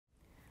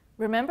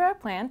Remember our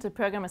plan to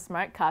program a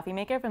smart coffee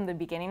maker from the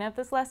beginning of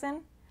this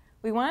lesson?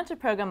 We wanted to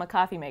program a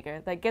coffee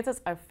maker that gets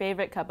us our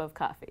favorite cup of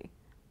coffee.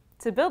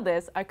 To build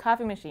this, our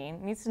coffee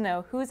machine needs to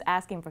know who's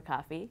asking for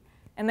coffee,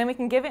 and then we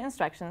can give it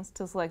instructions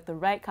to select the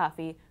right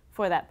coffee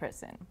for that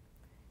person.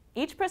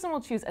 Each person will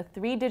choose a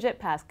 3-digit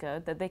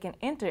passcode that they can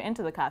enter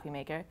into the coffee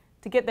maker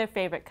to get their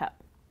favorite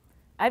cup.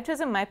 I've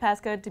chosen my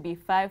passcode to be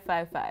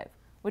 555,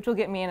 which will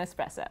get me an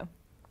espresso.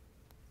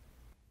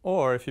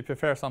 Or if you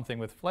prefer something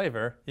with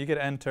flavor, you could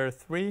enter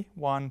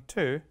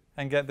 312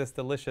 and get this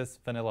delicious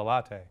vanilla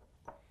latte.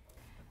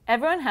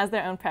 Everyone has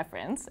their own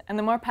preference, and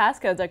the more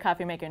passcodes our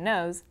coffee maker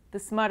knows, the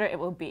smarter it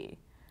will be.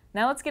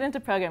 Now let's get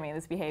into programming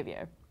this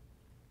behavior.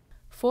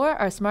 For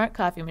our smart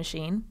coffee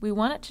machine, we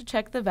want it to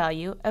check the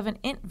value of an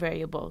int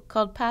variable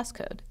called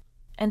passcode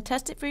and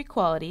test it for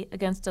equality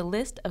against a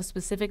list of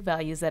specific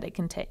values that it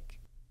can take.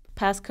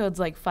 Passcodes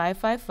like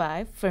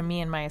 555 for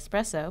me and my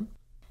espresso,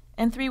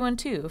 and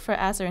 312 for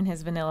Acer and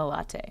his vanilla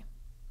latte.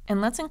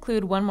 And let's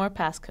include one more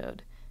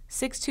passcode,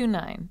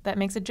 629, that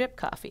makes a drip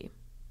coffee.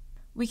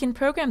 We can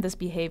program this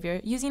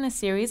behavior using a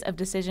series of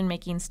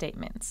decision-making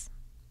statements.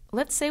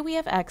 Let's say we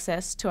have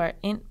access to our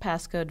int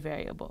passcode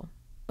variable,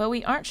 but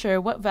we aren't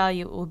sure what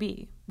value it will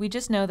be. We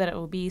just know that it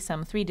will be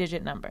some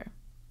 3-digit number.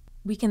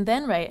 We can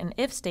then write an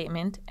if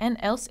statement and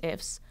else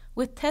ifs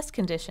with test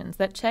conditions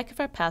that check if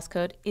our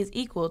passcode is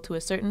equal to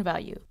a certain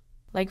value,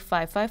 like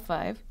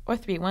 555 or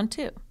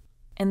 312.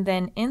 And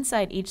then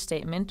inside each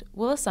statement,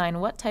 we'll assign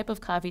what type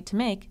of coffee to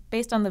make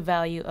based on the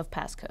value of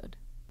passcode.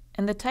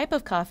 And the type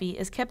of coffee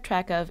is kept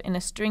track of in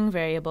a string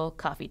variable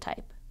coffee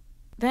type.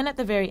 Then at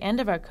the very end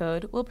of our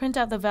code, we'll print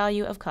out the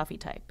value of coffee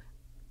type.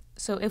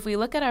 So if we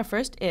look at our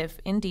first if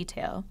in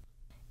detail,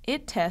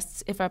 it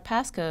tests if our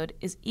passcode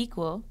is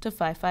equal to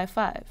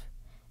 555,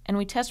 and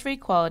we test for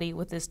equality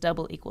with this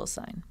double equal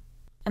sign.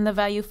 And the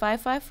value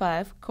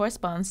 555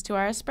 corresponds to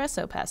our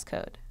espresso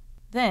passcode.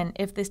 Then,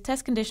 if this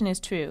test condition is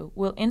true,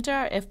 we'll enter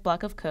our if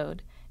block of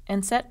code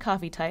and set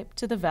coffee type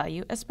to the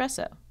value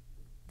espresso.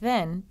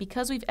 Then,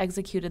 because we've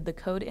executed the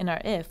code in our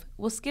if,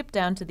 we'll skip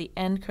down to the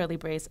end curly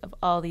brace of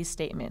all these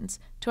statements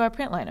to our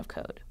print line of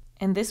code.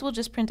 And this will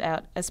just print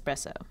out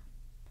espresso.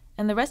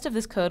 And the rest of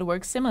this code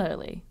works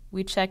similarly.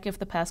 We check if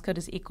the passcode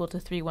is equal to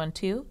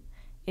 312.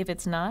 If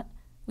it's not,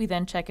 we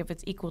then check if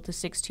it's equal to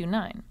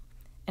 629.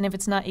 And if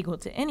it's not equal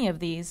to any of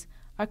these,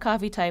 our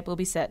coffee type will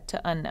be set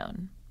to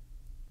unknown.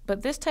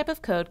 But this type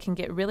of code can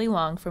get really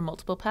long for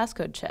multiple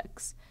passcode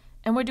checks,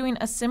 and we're doing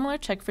a similar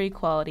check for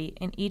equality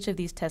in each of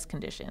these test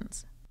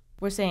conditions.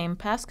 We're saying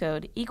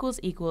passcode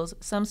equals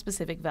some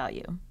specific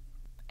value.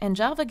 And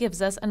Java gives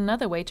us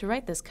another way to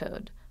write this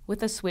code,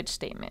 with a switch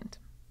statement.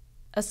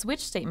 A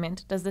switch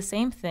statement does the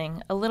same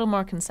thing a little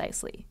more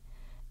concisely.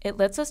 It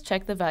lets us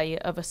check the value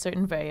of a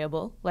certain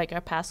variable, like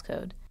our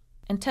passcode,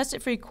 and test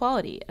it for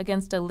equality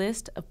against a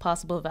list of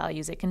possible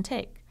values it can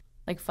take,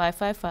 like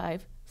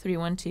 555,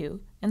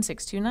 312, and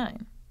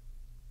 629.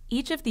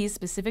 Each of these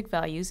specific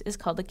values is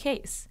called a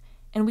case,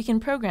 and we can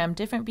program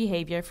different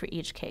behavior for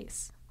each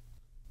case.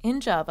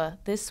 In Java,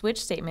 this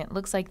switch statement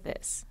looks like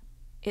this.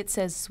 It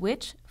says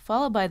switch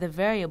followed by the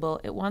variable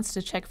it wants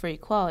to check for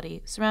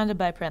equality surrounded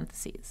by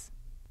parentheses.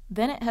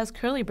 Then it has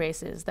curly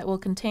braces that will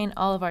contain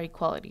all of our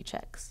equality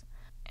checks.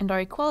 And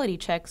our equality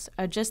checks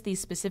are just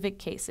these specific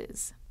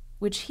cases,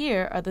 which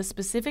here are the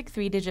specific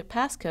 3-digit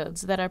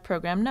passcodes that our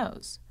program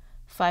knows,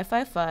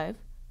 555,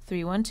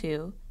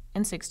 312,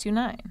 and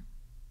 629.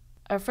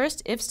 Our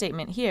first if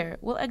statement here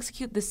will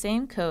execute the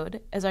same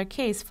code as our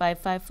case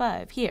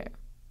 555 here.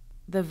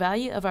 The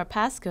value of our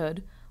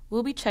passcode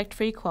will be checked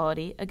for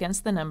equality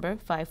against the number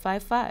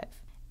 555,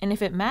 and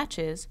if it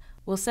matches,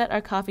 we'll set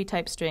our coffee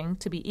type string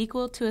to be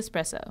equal to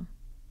espresso.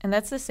 And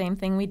that's the same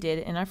thing we did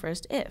in our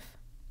first if.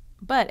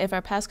 But if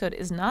our passcode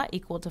is not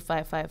equal to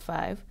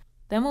 555,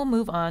 then we'll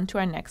move on to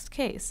our next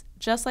case,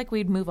 just like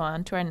we'd move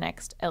on to our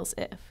next else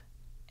if.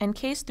 And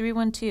case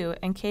 312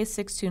 and case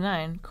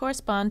 629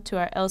 correspond to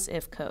our else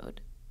if code.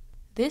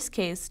 This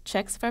case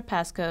checks if our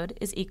passcode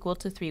is equal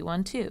to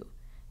 312.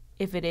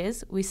 If it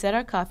is, we set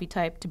our coffee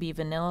type to be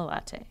vanilla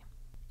latte.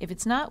 If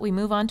it's not, we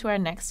move on to our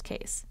next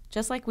case,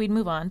 just like we'd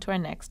move on to our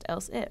next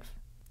else if.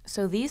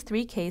 So these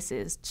 3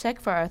 cases check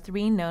for our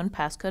 3 known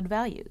passcode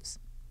values.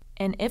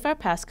 And if our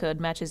passcode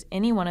matches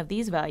any one of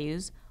these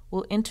values,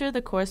 we'll enter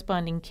the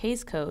corresponding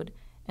case code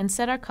and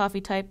set our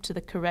coffee type to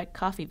the correct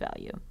coffee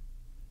value.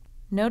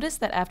 Notice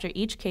that after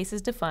each case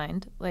is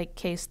defined, like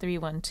case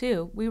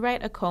 312, we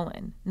write a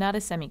colon, not a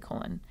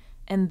semicolon,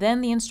 and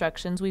then the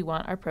instructions we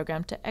want our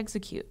program to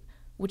execute,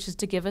 which is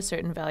to give a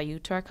certain value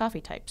to our coffee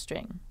type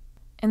string.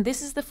 And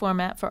this is the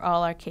format for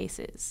all our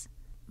cases.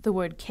 The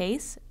word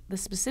case, the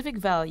specific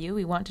value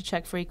we want to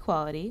check for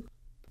equality,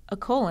 a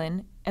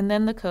colon, and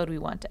then the code we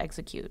want to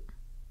execute.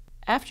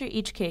 After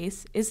each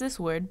case is this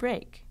word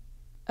break.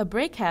 A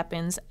break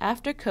happens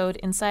after code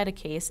inside a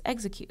case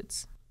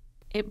executes.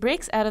 It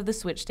breaks out of the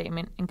switch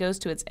statement and goes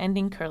to its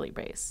ending curly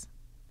brace.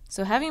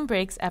 So having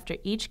breaks after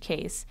each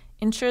case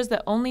ensures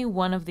that only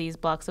one of these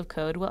blocks of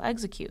code will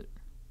execute.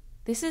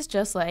 This is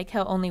just like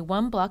how only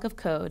one block of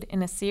code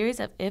in a series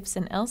of ifs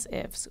and else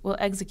ifs will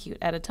execute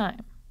at a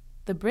time.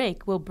 The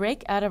break will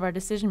break out of our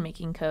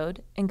decision-making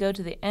code and go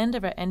to the end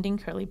of our ending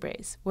curly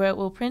brace, where it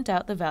will print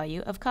out the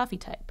value of coffee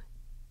type.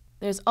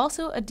 There's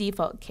also a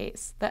default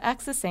case that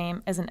acts the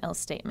same as an else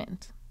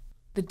statement.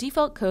 The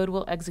default code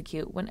will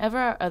execute whenever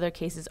our other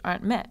cases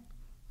aren't met,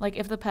 like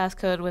if the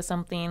passcode was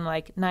something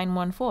like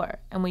 914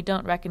 and we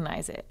don't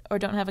recognize it or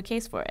don't have a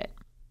case for it.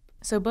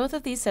 So both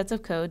of these sets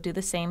of code do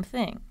the same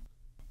thing.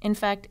 In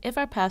fact, if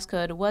our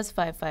passcode was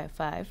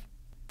 555,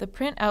 the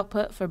print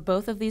output for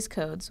both of these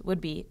codes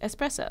would be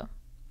espresso.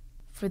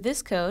 For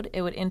this code,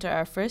 it would enter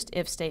our first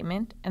if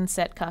statement and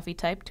set coffee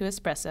type to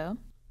espresso.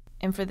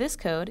 And for this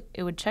code,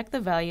 it would check the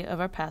value of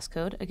our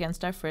passcode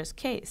against our first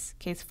case,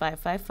 case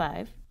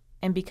 555.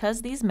 And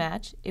because these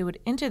match, it would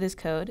enter this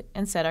code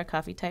and set our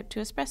coffee type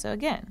to espresso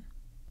again.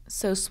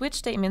 So switch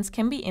statements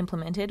can be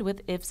implemented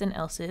with ifs and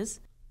elses,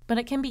 but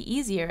it can be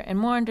easier and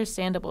more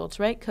understandable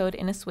to write code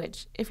in a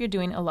switch if you're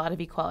doing a lot of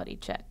equality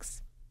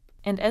checks.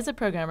 And as a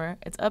programmer,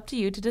 it's up to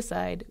you to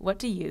decide what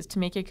to use to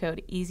make your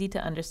code easy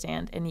to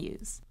understand and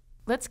use.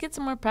 Let's get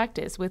some more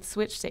practice with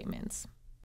switch statements.